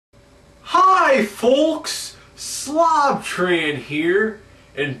Hi folks, Slobtran here,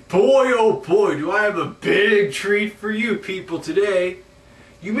 and boy oh boy do I have a big treat for you people today.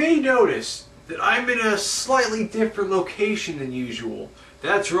 You may notice that I'm in a slightly different location than usual.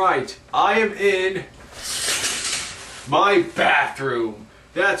 That's right, I am in my bathroom.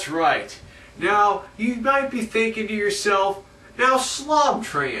 That's right. Now, you might be thinking to yourself, now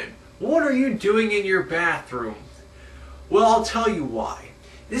Slobtran, what are you doing in your bathroom? Well, I'll tell you why.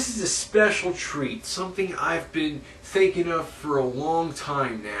 This is a special treat, something I've been thinking of for a long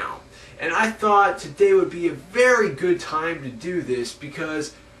time now. And I thought today would be a very good time to do this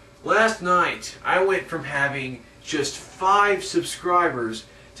because last night I went from having just 5 subscribers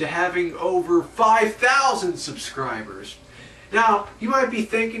to having over 5,000 subscribers. Now, you might be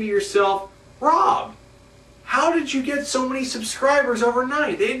thinking to yourself, Rob, how did you get so many subscribers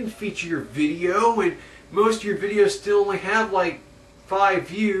overnight? They didn't feature your video, and most of your videos still only have like 5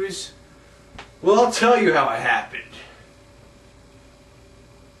 views. Well, I'll tell you how it happened.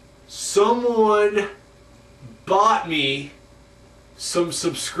 Someone bought me some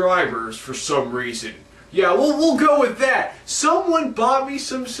subscribers for some reason. Yeah, we'll go with that. Someone bought me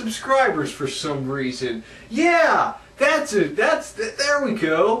some subscribers for some reason. Yeah, that's it. There we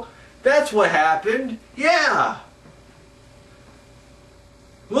go. That's what happened. Yeah.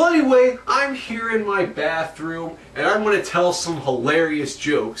 Well, anyway, I'm here in my bathroom, and I'm going to tell some hilarious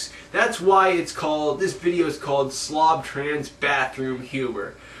jokes. That's why this video is called Slobtran's Bathroom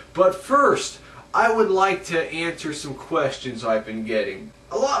Humor. But first, I would like to answer some questions I've been getting.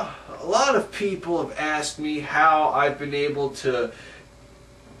 A lot of people have asked me how I've been able to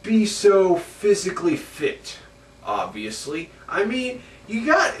be so physically fit, obviously. I mean, you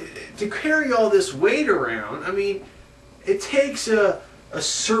got to carry all this weight around. I mean, it takes a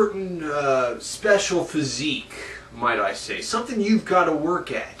certain special physique, might I say, something you've got to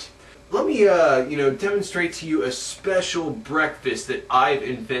work at. Let me demonstrate to you a special breakfast that I've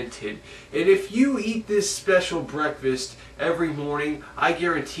invented. And if you eat this special breakfast every morning, I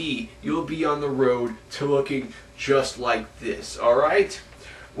guarantee you'll be on the road to looking just like this, alright?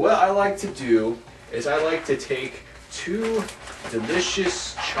 What I like to do is I like to take 2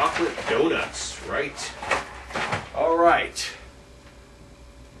 delicious chocolate donuts, right? Alright.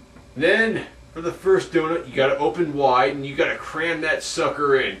 Then, for the first donut, you gotta open wide and you gotta cram that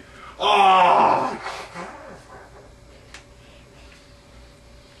sucker in. Oh!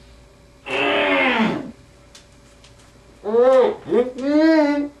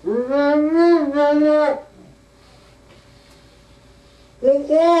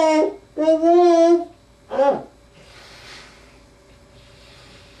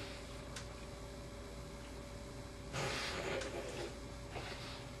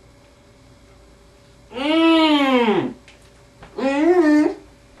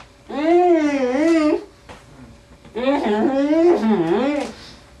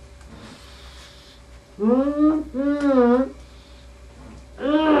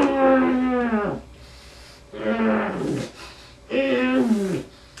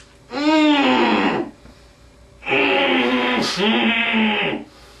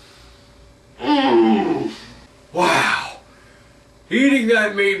 Wow, eating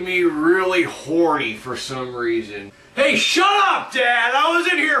that made me really horny for some reason. Hey, shut up, Dad! I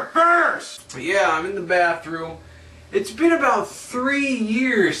was in here first! Yeah, I'm in the bathroom. It's been about 3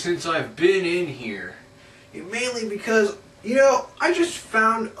 years since I've been in here. Mainly because, I just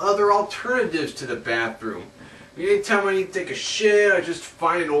found other alternatives to the bathroom. Anytime I need to take a shit, I just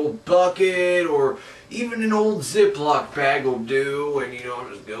find an old bucket or even an old Ziploc bag will do, and I'll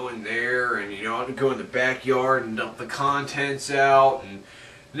just go in there and I'll just go in the backyard and dump the contents out, and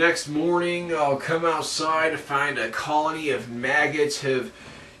next morning I'll come outside to find a colony of maggots have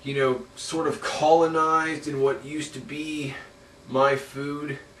sort of colonized in what used to be my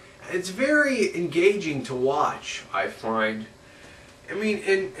food. It's very engaging to watch, I find. I mean,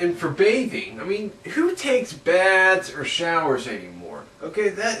 and for bathing, I mean, who takes baths or showers anymore? Okay,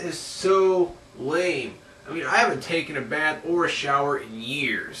 that is so lame. I mean, I haven't taken a bath or a shower in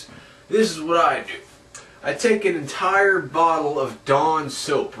years. This is what I do. I take an entire bottle of Dawn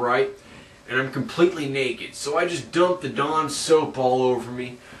soap, right? And I'm completely naked. So I just dump the Dawn soap all over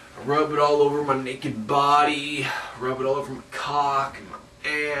me. I rub it all over my naked body. Rub it all over my cock and my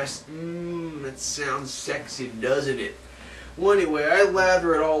ass. That sounds sexy, doesn't it? Well, anyway, I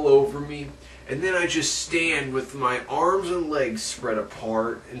lather it all over me, and then I just stand with my arms and legs spread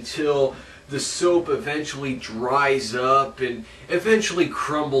apart until the soap eventually dries up and eventually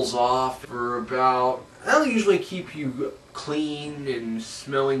crumbles off for about, that'll usually keep you clean and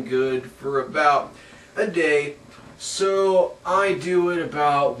smelling good for about a day. So I do it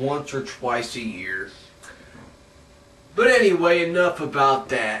about once or twice a year. But anyway, enough about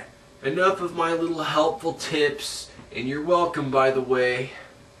that. Enough of my little helpful tips, and you're welcome, by the way.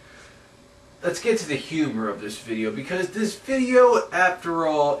 Let's get to the humor of this video, because this video, after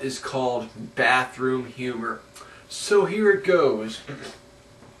all, is called Bathroom Humor. So here it goes.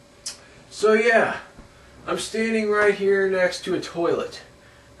 So yeah, I'm standing right here next to a toilet.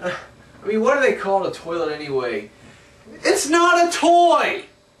 I mean, what do they call a toilet anyway? It's not a toy!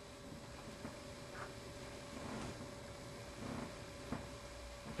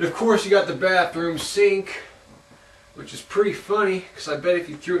 And of course you got the bathroom sink, which is pretty funny, because I bet if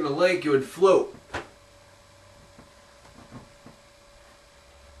you threw it in a lake it would float.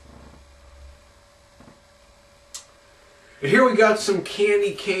 And here we got some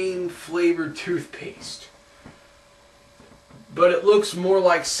candy cane flavored toothpaste. But it looks more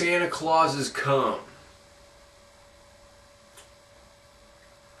like Santa Claus's cum.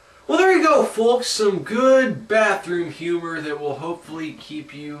 Well, there you go, folks. Some good bathroom humor that will hopefully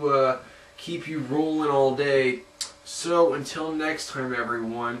keep you rolling all day. So until next time,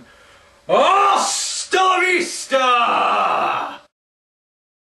 everyone. Hasta la vista!